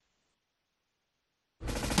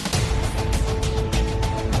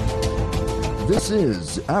This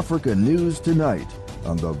is Africa News Tonight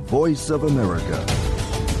on the Voice of America.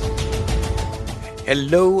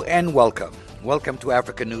 Hello and welcome. Welcome to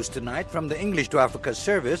Africa News Tonight from the English to Africa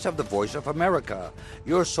service of the Voice of America,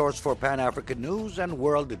 your source for Pan-African news and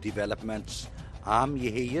world developments. I'm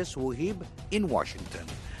Yehiyas Wuhib in Washington.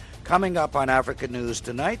 Coming up on Africa News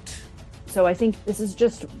Tonight. So I think this is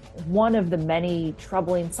just one of the many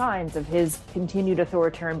troubling signs of his continued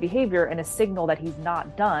authoritarian behavior and a signal that he's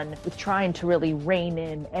not done with trying to really rein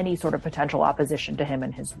in any sort of potential opposition to him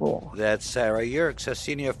and his rule. That's Sarah Yerkes, a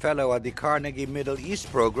senior fellow at the Carnegie Middle East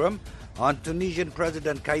program, on Tunisian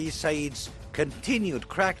President Kais Saied's continued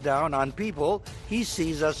crackdown on people he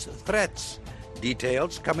sees as threats.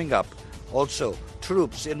 Details coming up. Also,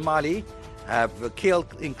 troops in Mali are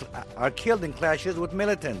killed in clashes with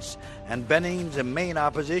militants, and Benin's main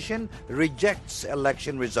opposition rejects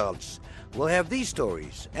election results. We'll have these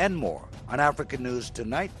stories and more on Africa News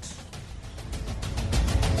Tonight.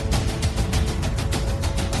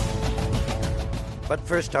 But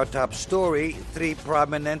first, our top story. 3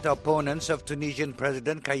 prominent opponents of Tunisian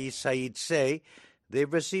President Kais Saied say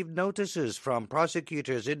they've received notices from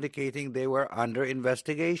prosecutors indicating they were under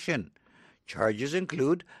investigation. Charges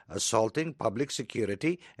include assaulting public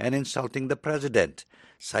security and insulting the president.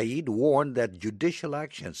 Saied warned that judicial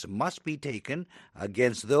actions must be taken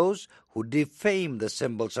against those who defame the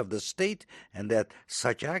symbols of the state and that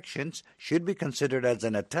such actions should be considered as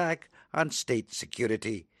an attack on state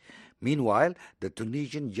security. Meanwhile, the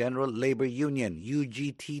Tunisian General Labor Union,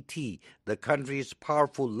 UGTT, the country's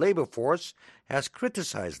powerful labor force, has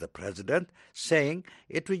criticized the president, saying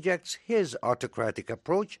it rejects his autocratic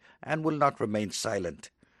approach and will not remain silent.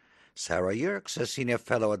 Sarah Yerkes, a senior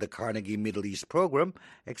fellow at the Carnegie Middle East program,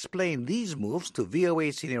 explained these moves to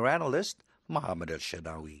VOA senior analyst Mohammed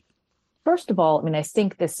El-Shanawi. First of all, I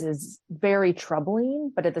think this is very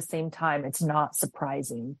troubling, but at the same time, it's not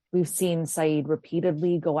surprising. We've seen Saied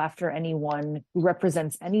repeatedly go after anyone who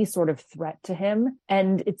represents any sort of threat to him.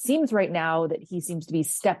 And it seems right now that he seems to be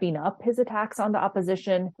stepping up his attacks on the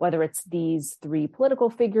opposition, whether it's these 3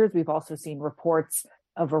 political figures. We've also seen reports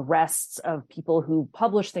of arrests of people who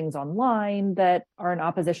publish things online that are in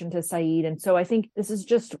opposition to Saied. And so I think this is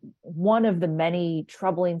just one of the many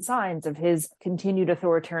troubling signs of his continued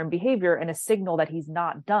authoritarian behavior and a signal that he's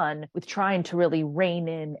not done with trying to really rein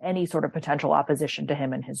in any sort of potential opposition to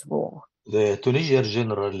him and his rule. The Tunisian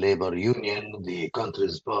General Labor Union, the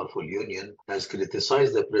country's powerful union, has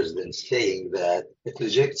criticized the president, saying that it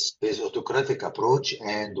rejects his autocratic approach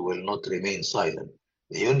and will not remain silent.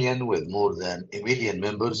 The union, with more than 1 million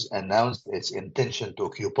members, announced its intention to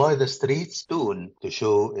occupy the streets soon to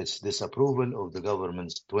show its disapproval of the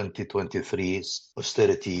government's 2023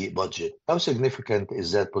 austerity budget. How significant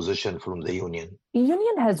is that position from the union? The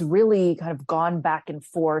union has really kind of gone back and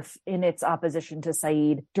forth in its opposition to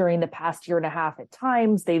Saied during the past year and a half. At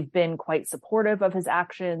times, they've been quite supportive of his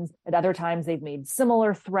actions. At other times, they've made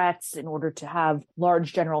similar threats in order to have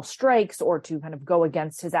large general strikes or to kind of go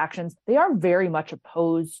against his actions. They are very much opposed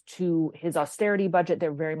to his austerity budget.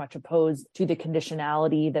 They're very much opposed to the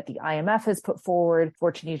conditionality that the IMF has put forward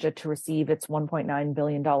for Tunisia to receive its $1.9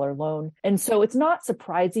 billion loan. And so it's not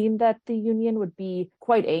surprising that the union would be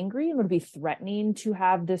quite angry and would be threatening to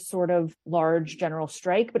have this sort of large general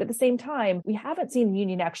strike. But at the same time, we haven't seen the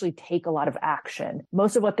union actually take a lot of action.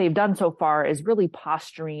 Most of what they've done so far is really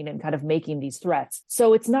posturing and kind of making these threats.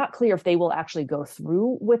 So it's not clear if they will actually go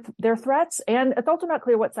through with their threats. And it's also not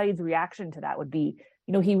clear what Saied's reaction to that would be.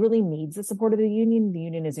 He really needs the support of the union. The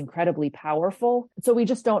union is incredibly powerful. So we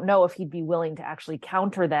just don't know if he'd be willing to actually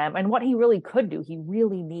counter them. And what he really could do, he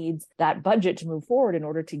really needs that budget to move forward in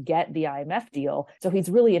order to get the IMF deal. So he's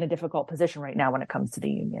really in a difficult position right now when it comes to the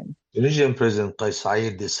union. Tunisian President Kais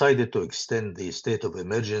Saied decided to extend the state of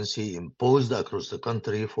emergency imposed across the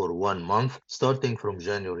country for 1 month, starting from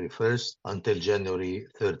January 1st until January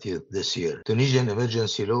 30th this year. Tunisian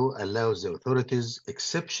emergency law allows the authorities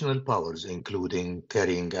exceptional powers, including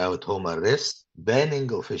carrying out home arrests, banning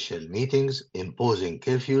official meetings, imposing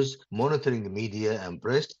curfews, monitoring media and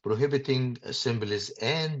press, prohibiting assemblies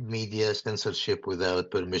and media censorship without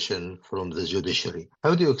permission from the judiciary.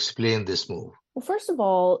 How do you explain this move? Well, first of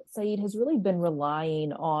all, Saied has really been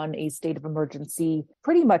relying on a state of emergency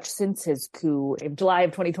pretty much since his coup in July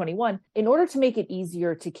of 2021 in order to make it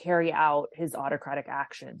easier to carry out his autocratic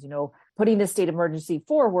actions. Putting this state of emergency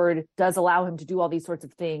forward does allow him to do all these sorts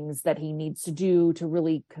of things that he needs to do to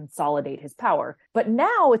really consolidate his power. But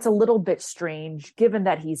now it's a little bit strange, given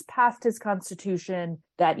that he's passed his constitution,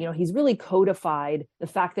 that, he's really codified the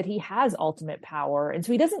fact that he has ultimate power. And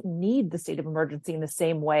so he doesn't need the state of emergency in the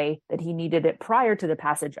same way that he needed it prior to the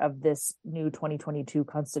passage of this new 2022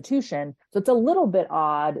 constitution. So it's a little bit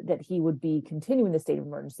odd that he would be continuing the state of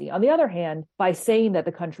emergency. On the other hand, by saying that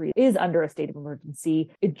the country is under a state of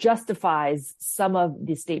emergency, it justifies some of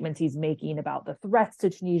the statements he's making about the threats to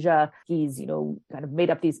Tunisia. He's, kind of made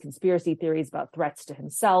up these conspiracy theories about threats to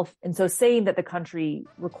himself. And so saying that the country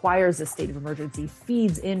requires a state of emergency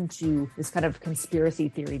feeds into this kind of conspiracy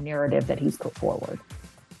theory narrative that he's put forward.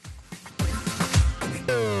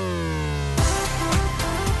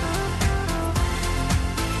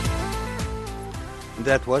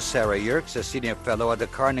 That was Sarah Yerkes, a senior fellow at the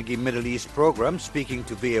Carnegie Middle East Program, speaking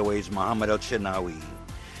to VOA's Mohammed Al-Shinawi.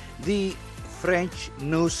 The French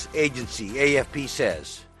news agency AFP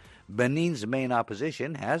says Benin's main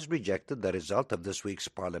opposition has rejected the result of this week's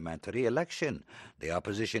parliamentary election. The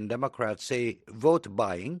opposition Democrats say vote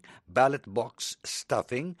buying, ballot box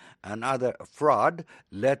stuffing, and other fraud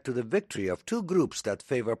led to the victory of two groups that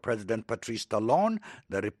favor President Patrice Talon,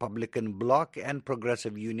 the Republican Bloc, and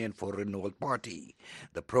Progressive Union for Renewal Party.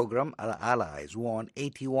 The program allies won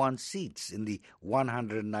 81 seats in the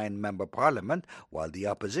 109-member parliament, while the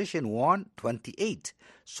opposition won 28.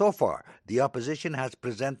 So far, the opposition has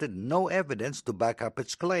presented no evidence to back up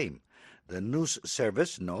its claim. The news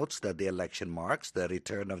service notes that the election marks the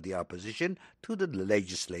return of the opposition to the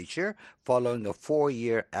legislature following a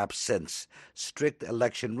 4-year absence. Strict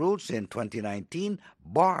election rules in 2019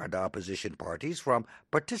 barred opposition parties from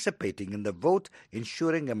participating in the vote,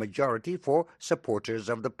 ensuring a majority for supporters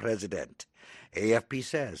of the president. AFP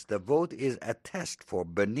says the vote is a test for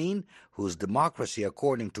Benin, whose democracy,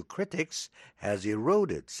 according to critics, has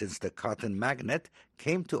eroded since the cotton magnate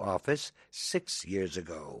came to office 6 years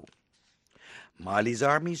ago. Mali's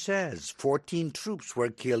army says 14 troops were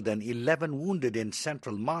killed and 11 wounded in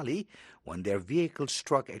central Mali when their vehicle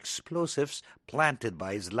struck explosives planted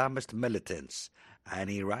by Islamist militants.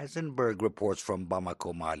 Annie Reisenberg reports from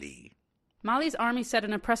Bamako, Mali. Mali's army said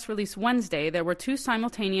in a press release Wednesday there were 2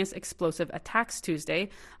 simultaneous explosive attacks Tuesday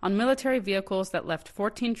on military vehicles that left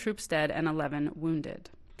 14 troops dead and 11 wounded.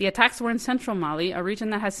 The attacks were in central Mali, a region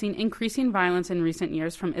that has seen increasing violence in recent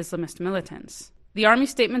years from Islamist militants. The army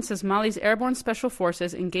statement says Mali's airborne special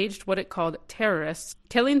forces engaged what it called terrorists,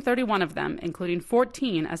 killing 31 of them, including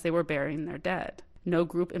 14 as they were burying their dead. No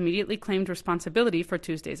group immediately claimed responsibility for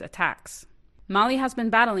Tuesday's attacks. Mali has been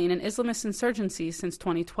battling an Islamist insurgency since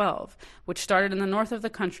 2012, which started in the north of the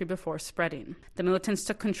country before spreading. The militants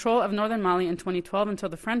took control of northern Mali in 2012 until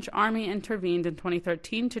the French army intervened in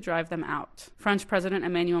 2013 to drive them out. French President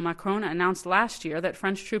Emmanuel Macron announced last year that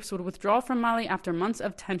French troops would withdraw from Mali after months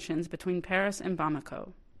of tensions between Paris and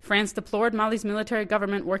Bamako. France deplored Mali's military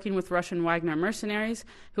government working with Russian Wagner mercenaries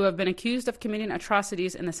who have been accused of committing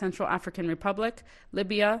atrocities in the Central African Republic,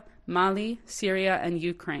 Libya, Mali, Syria, and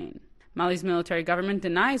Ukraine. Mali's military government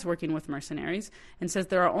denies working with mercenaries and says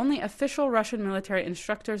there are only official Russian military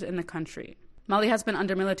instructors in the country. Mali has been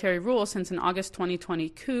under military rule since an August 2020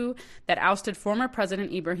 coup that ousted former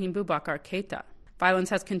President Ibrahim Boubacar Keïta. Violence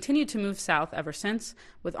has continued to move south ever since,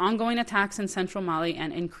 with ongoing attacks in central Mali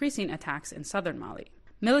and increasing attacks in southern Mali.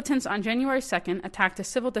 Militants on January 2nd attacked a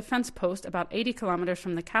civil defense post about 80 kilometers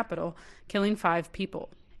from the capital, killing 5 people.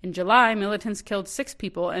 In July, militants killed 6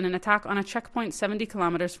 people in an attack on a checkpoint 70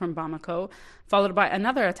 kilometers from Bamako, followed by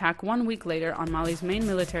another attack 1 week later on Mali's main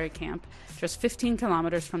military camp, just 15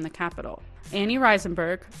 kilometers from the capital. Annie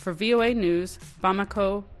Reisenberg for VOA News,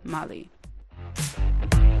 Bamako, Mali.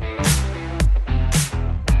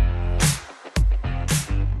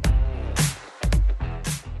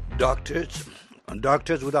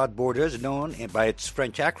 Doctors Without Borders, known by its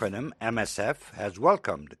French acronym MSF, has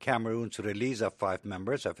welcomed Cameroon's release of 5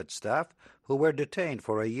 members of its staff who were detained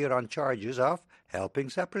for a year on charges of helping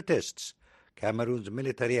separatists. Cameroon's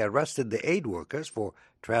military arrested the aid workers for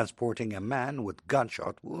transporting a man with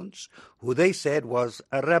gunshot wounds who they said was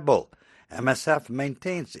a rebel. MSF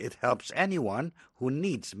maintains it helps anyone who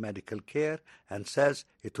needs medical care and says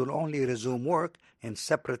it will only resume work in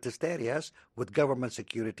separatist areas with government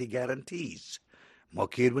security guarantees.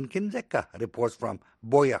 Mokirwin Kinzeka reports from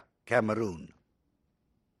Buea, Cameroon.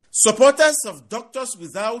 Supporters of Doctors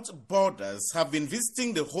Without Borders have been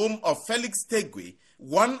visiting the home of Felix Tegui,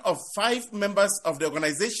 one of 5 members of the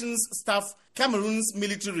organization's staff Cameroon's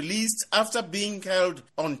military released after being held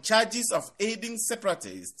on charges of aiding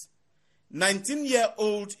separatists.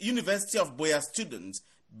 19-year-old University of Buea student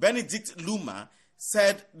Benedict Luma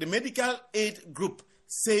said the medical aid group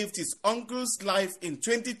saved his uncle's life in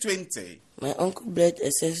 2020. My uncle bled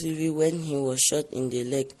excessively when he was shot in the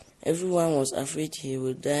leg. Everyone was afraid he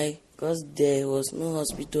would die because there was no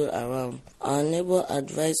hospital around. Our neighbor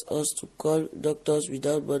advised us to call Doctors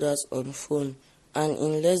Without Borders on phone, and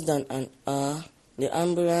in less than an hour, the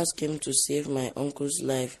ambulance came to save my uncle's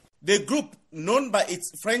life. The group, known by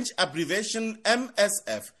its French abbreviation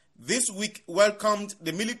MSF, this week welcomed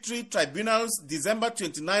the military tribunal's December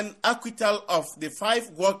 29 acquittal of the 5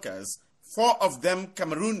 workers, 4 of them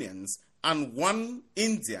Cameroonians and 1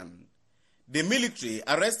 Indian. The military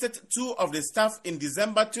arrested 2 of the staff in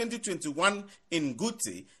December 2021 in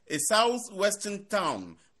Guti, a southwestern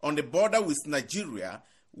town on the border with Nigeria,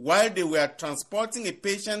 while they were transporting a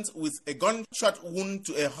patient with a gunshot wound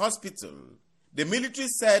to a hospital. The military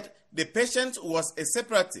said the patient was a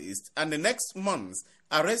separatist and the next month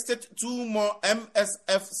arrested 2 more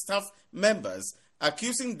MSF staff members,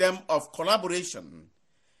 accusing them of collaboration.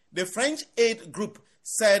 The French aid group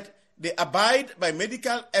said they abide by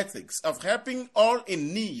medical ethics of helping all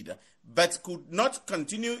in need, but could not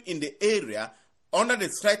continue in the area under the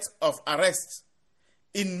threat of arrest.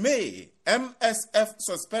 In May, MSF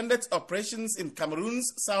suspended operations in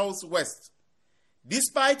Cameroon's southwest.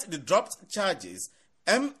 Despite the dropped charges,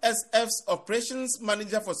 MSF's operations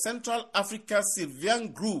manager for Central Africa,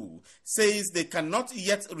 Sylvain Grou, says they cannot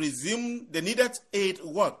yet resume the needed aid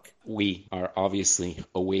work. We are obviously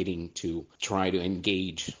awaiting to try to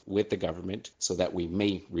engage with the government so that we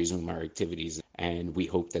may resume our activities, and we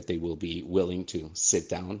hope that they will be willing to sit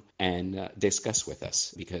down and discuss with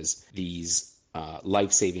us, because these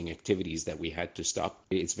life-saving activities that we had to stop.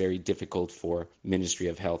 It's very difficult for Ministry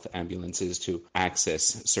of Health ambulances to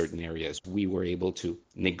access certain areas. We were able to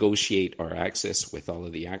negotiate our access with all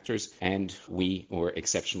of the actors, and we were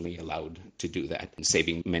exceptionally allowed to do that,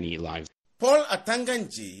 saving many lives. Paul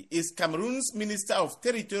Atanganji is Cameroon's Minister of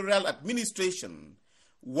Territorial Administration.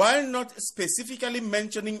 While not specifically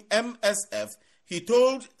mentioning MSF, he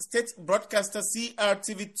told state broadcaster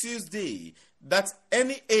CRTV Tuesday that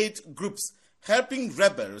any 8 groups helping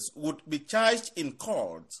rebels would be charged in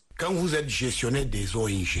court. Quand vous êtes gestionnaire des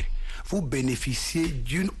ONG, vous bénéficiez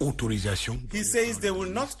d'une autorisation. He says they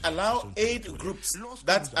will not allow aid groups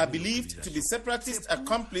that are believed to be separatist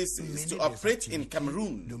accomplices to operate in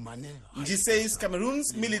Cameroon. He says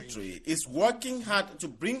Cameroon's military is working hard to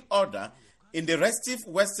bring order in the restive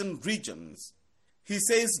western regions. He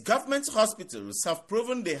says government hospitals have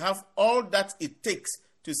proven they have all that it takes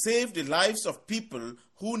to save the lives of people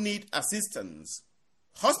who need assistance.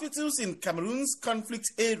 Hospitals in Cameroon's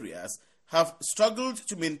conflict areas have struggled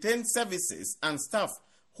to maintain services and staff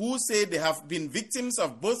who say they have been victims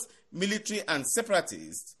of both military and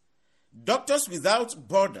separatists. Doctors Without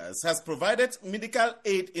Borders has provided medical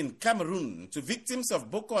aid in Cameroon to victims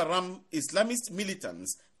of Boko Haram Islamist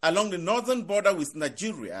militants along the northern border with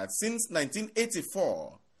Nigeria since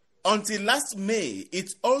 1984. Until last May,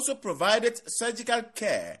 it also provided surgical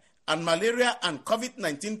care and malaria and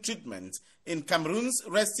COVID-19 treatment in Cameroon's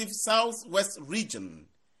restive southwest region.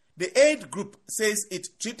 The aid group says it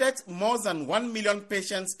treated more than 1 million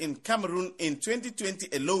patients in Cameroon in 2020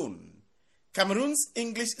 alone. Cameroon's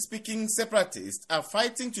English-speaking separatists are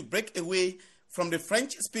fighting to break away from the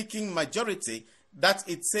French-speaking majority that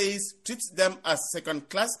it says treats them as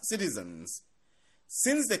second-class citizens.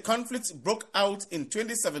 Since the conflict broke out in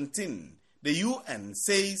 2017, the UN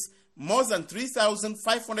says more than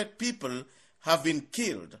 3,500 people have been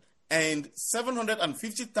killed and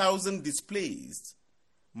 750,000 displaced.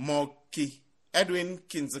 Moki Edwin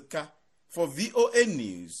Kinzeka for VOA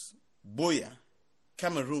News, Buea,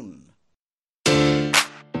 Cameroon.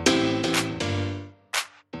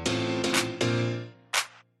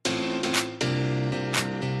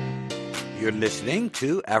 You're listening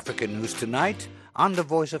to African News Tonight on the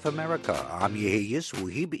Voice of America. I'm Yeheyes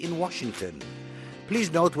Wuhib in Washington.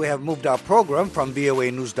 Please note we have moved our program from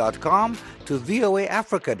voanews.com to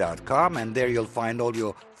voaafrica.com, and there you'll find all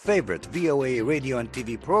your favorite VOA radio and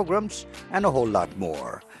TV programs and a whole lot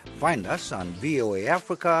more. Find us on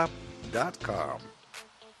voaafrica.com.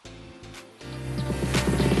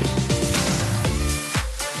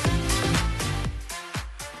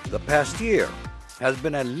 The past year has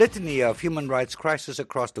been a litany of human rights crises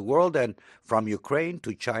across the world, and from Ukraine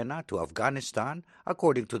to China to Afghanistan,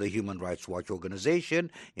 according to the Human Rights Watch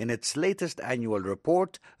organization in its latest annual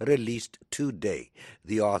report released today.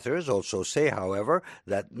 The authors also say, however,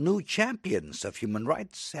 that new champions of human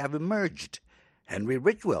rights have emerged. Henry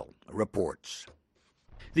Ridgwell reports.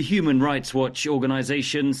 The Human Rights Watch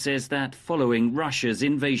organization says that following Russia's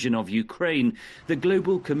invasion of Ukraine, the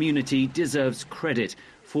global community deserves credit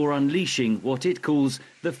for unleashing what it calls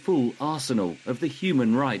the full arsenal of the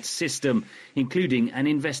human rights system, including an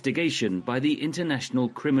investigation by the International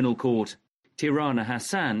Criminal Court. Tirana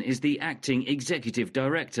Hassan is the acting executive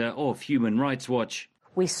director of Human Rights Watch.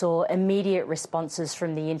 We saw immediate responses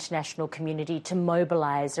from the international community to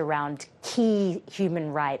mobilise around key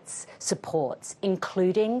human rights supports,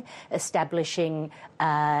 including establishing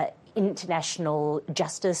international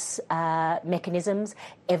justice mechanisms,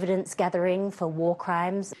 evidence gathering for war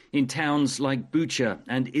crimes. In towns like Bucha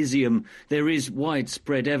and Izium, there is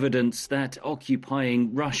widespread evidence that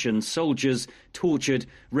occupying Russian soldiers tortured,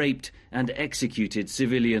 raped and executed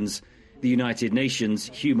civilians. The United Nations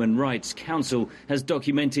Human Rights Council has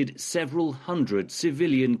documented several hundred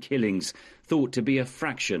civilian killings, thought to be a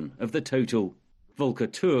fraction of the total. Volker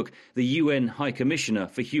Turk, the UN High Commissioner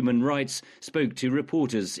for Human Rights, spoke to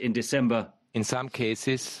reporters in December. In some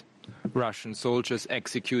cases, Russian soldiers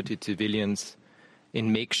executed civilians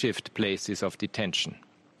in makeshift places of detention.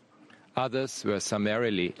 Others were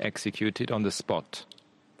summarily executed on the spot,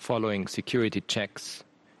 following security checks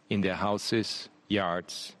in their houses,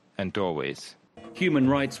 yards and doorways. Human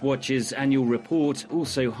Rights Watch's annual report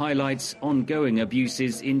also highlights ongoing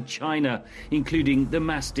abuses in China, including the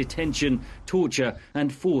mass detention, torture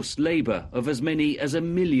and forced labour of as many as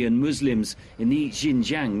 1 million Muslims in the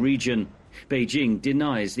Xinjiang region. Beijing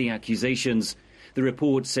denies the accusations. The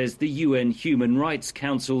report says the UN Human Rights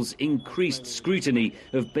Council's increased scrutiny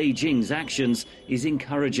of Beijing's actions is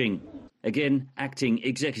encouraging. Again, acting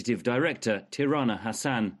executive director Tirana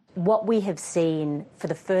Hassan. What we have seen for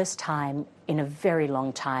the first time in a very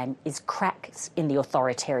long time is cracks in the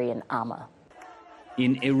authoritarian armour.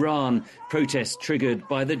 In Iran, protests triggered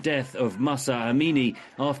by the death of Mahsa Amini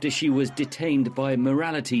after she was detained by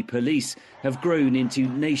morality police have grown into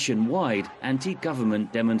nationwide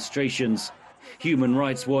anti-government demonstrations. Human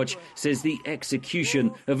Rights Watch says the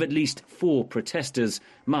execution of at least 4 protesters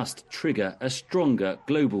must trigger a stronger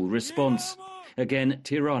global response. Again,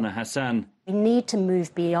 Tirana Hassan. We need to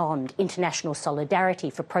move beyond international solidarity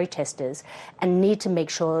for protesters and need to make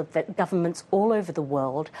sure that governments all over the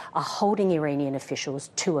world are holding Iranian officials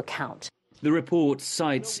to account. The report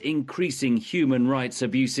cites increasing human rights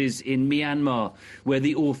abuses in Myanmar, where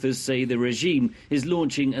the authors say the regime is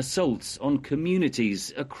launching assaults on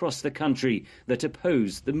communities across the country that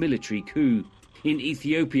oppose the military coup. In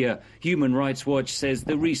Ethiopia, Human Rights Watch says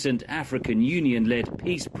the recent African Union-led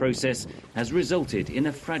peace process has resulted in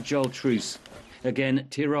a fragile truce. Again,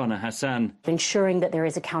 Tirana Hassan. Ensuring that there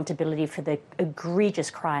is accountability for the egregious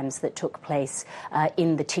crimes that took place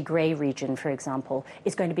in the Tigray region, for example,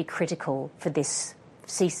 is going to be critical for this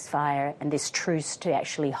ceasefire and this truce to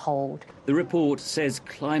actually hold. The report says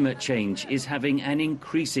climate change is having an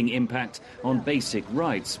increasing impact on basic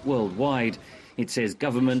rights worldwide. It says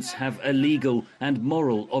governments have a legal and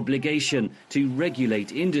moral obligation to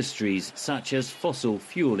regulate industries such as fossil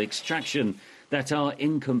fuel extraction that are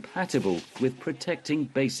incompatible with protecting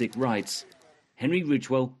basic rights. Henry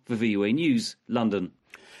Ridgwell for VOA News, London.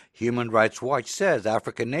 Human Rights Watch says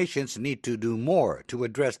African nations need to do more to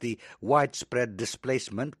address the widespread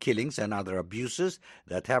displacement, killings and other abuses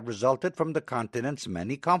that have resulted from the continent's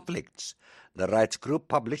many conflicts. The rights group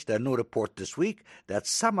published a new report this week that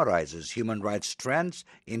summarizes human rights trends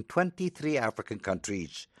in 23 African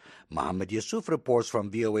countries. Mohammed Yusuf reports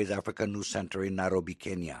from VOA's Africa News Center in Nairobi,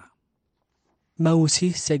 Kenya.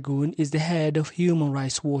 Mausi Segun is the head of Human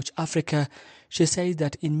Rights Watch Africa. She says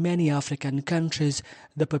that in many African countries,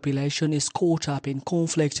 the population is caught up in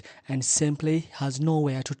conflict and simply has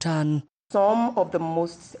nowhere to turn. Some of the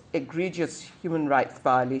most egregious human rights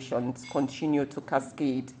violations continue to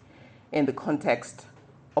cascade in the context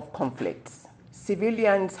of conflicts.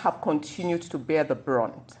 Civilians have continued to bear the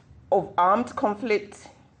brunt of armed conflict,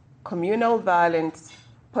 communal violence,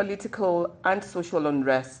 political and social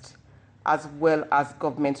unrest, as well as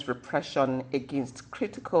government repression against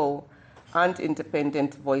critical and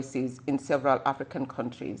independent voices in several African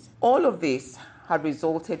countries. All of this has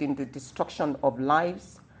resulted in the destruction of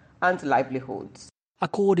lives and livelihoods.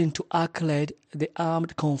 According to ACLED, the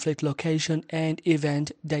Armed Conflict Location and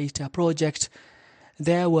Event Data Project,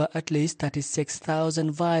 there were at least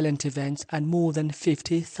 36,000 violent events and more than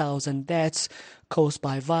 50,000 deaths caused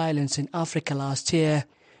by violence in Africa last year.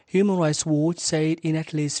 Human Rights Watch said in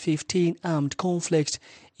at least 15 armed conflicts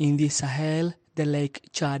in the Sahel, the Lake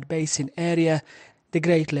Chad Basin area, the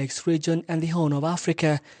Great Lakes region and the Horn of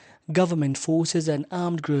Africa, government forces and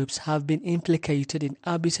armed groups have been implicated in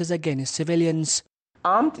abuses against civilians.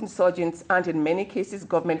 Armed insurgents and in many cases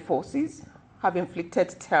government forces have inflicted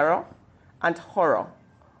terror and horror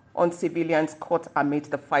on civilians caught amid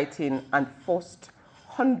the fighting and forced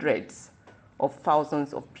hundreds of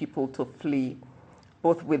thousands of people to flee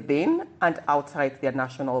both within and outside their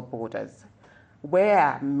national borders,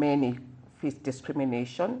 where many face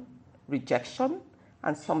discrimination, rejection,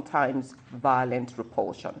 and sometimes violent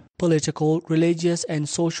repulsion. Political, religious, and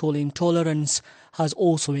social intolerance has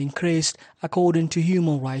also increased, according to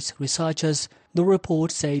human rights researchers. The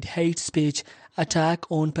report said hate speech, attack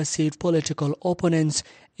on perceived political opponents,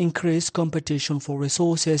 increased competition for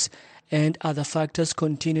resources, and other factors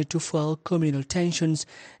continue to fuel communal tensions,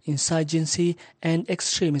 insurgency, and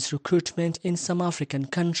extremist recruitment in some African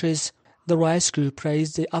countries. The Rice Group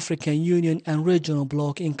praised the African Union and regional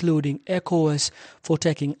bloc, including ECOWAS, for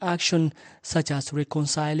taking action, such as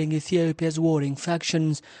reconciling Ethiopia's warring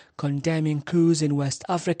factions, condemning coups in West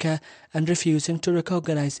Africa, and refusing to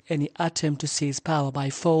recognize any attempt to seize power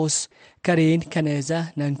by force. Karine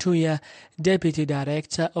Kaneza Nantuya, Deputy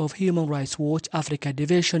Director of Human Rights Watch Africa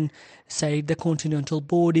Division, said the continental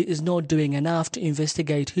body is not doing enough to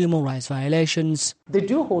investigate human rights violations. They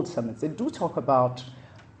do hold summits. They do talk about,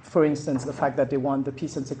 for instance, the fact that they want the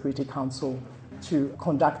Peace and Security Council to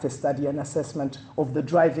conduct a study and assessment of the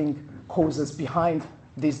driving causes behind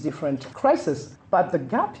these different crises. But the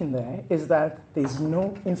gap in there is that there's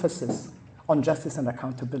no emphasis on justice and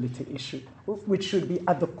accountability issue, which should be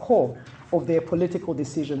at the core of their political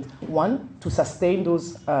decisions. One, to sustain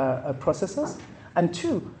those processes, and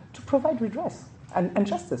two, to provide redress and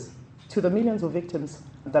justice to the millions of victims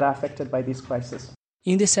that are affected by this crisis.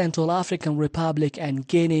 In the Central African Republic and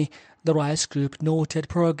Guinea, the Rice Group noted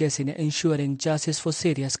progress in ensuring justice for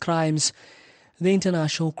serious crimes. The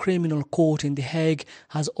International Criminal Court in The Hague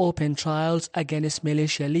has opened trials against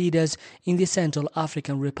militia leaders in the Central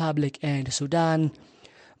African Republic and Sudan,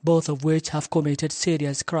 both of which have committed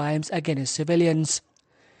serious crimes against civilians.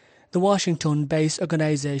 The Washington-based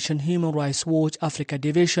organization Human Rights Watch Africa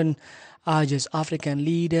Division urges African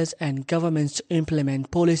leaders and governments to implement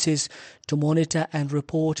policies to monitor and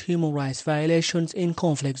report human rights violations in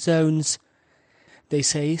conflict zones. They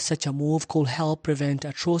say such a move could help prevent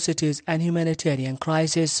atrocities and humanitarian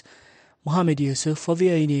crisis. Mohamed Yusuf for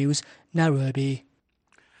VOA News, Nairobi.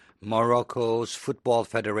 Morocco's Football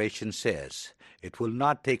Federation says it will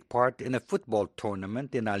not take part in a football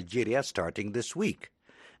tournament in Algeria starting this week.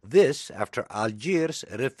 This after Algiers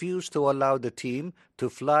refused to allow the team to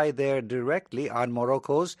fly there directly on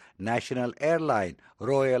Morocco's national airline,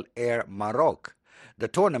 Royal Air Maroc. The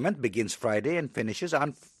tournament begins Friday and finishes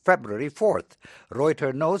on February 4th.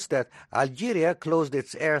 Reuters notes that Algeria closed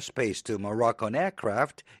its airspace to Moroccan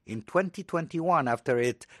aircraft in 2021 after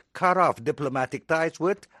it cut off diplomatic ties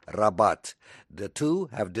with Rabat. The two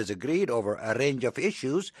have disagreed over a range of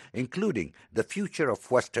issues, including the future of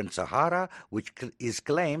Western Sahara, which is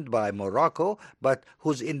claimed by Morocco, but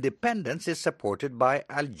whose independence is supported by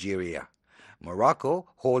Algeria. Morocco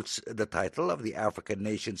holds the title of the African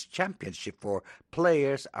Nations Championship for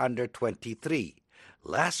players under 23.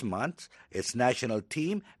 Last month, its national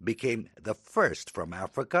team became the first from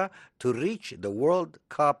Africa to reach the World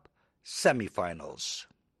Cup semifinals.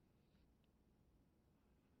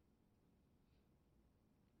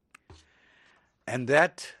 And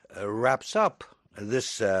that wraps up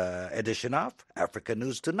this edition of Africa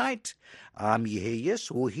News Tonight. I'm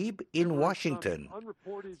Yeheyes Wuhib in Washington.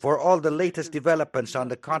 For all the latest developments on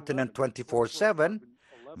the continent 24/7,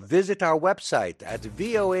 visit our website at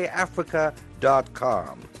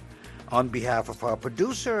voaafrica.com. On behalf of our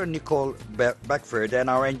producer, Nicole Beckford, and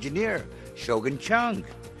our engineer, Shogun Chung,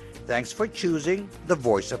 thanks for choosing the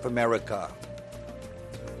Voice of America.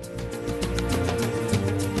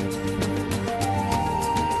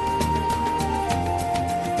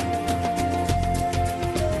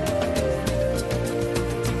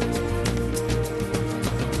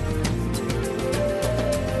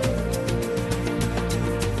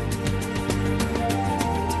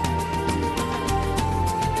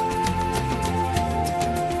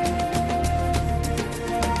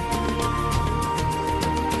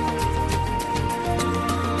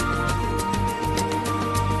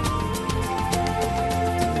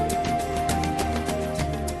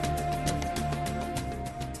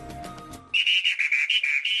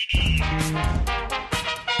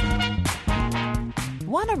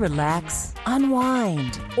 Want to relax,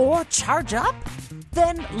 unwind, or charge up?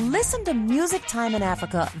 Then listen to Music Time in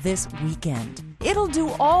Africa this weekend. It'll do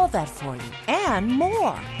all that for you and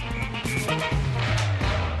more.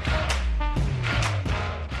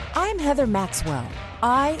 I'm Heather Maxwell.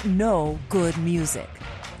 I know good music,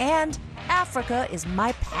 and Africa is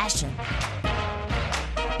my passion.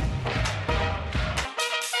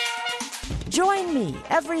 Join me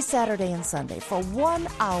every Saturday and Sunday for 1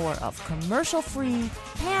 hour of commercial-free,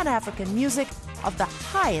 Pan-African music of the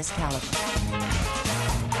highest caliber.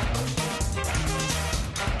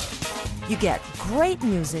 You get great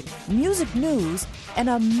music, music news, and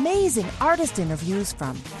amazing artist interviews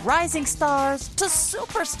from rising stars to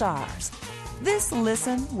superstars. This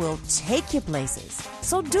listen will take you places.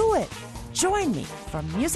 So do it. Join me for Music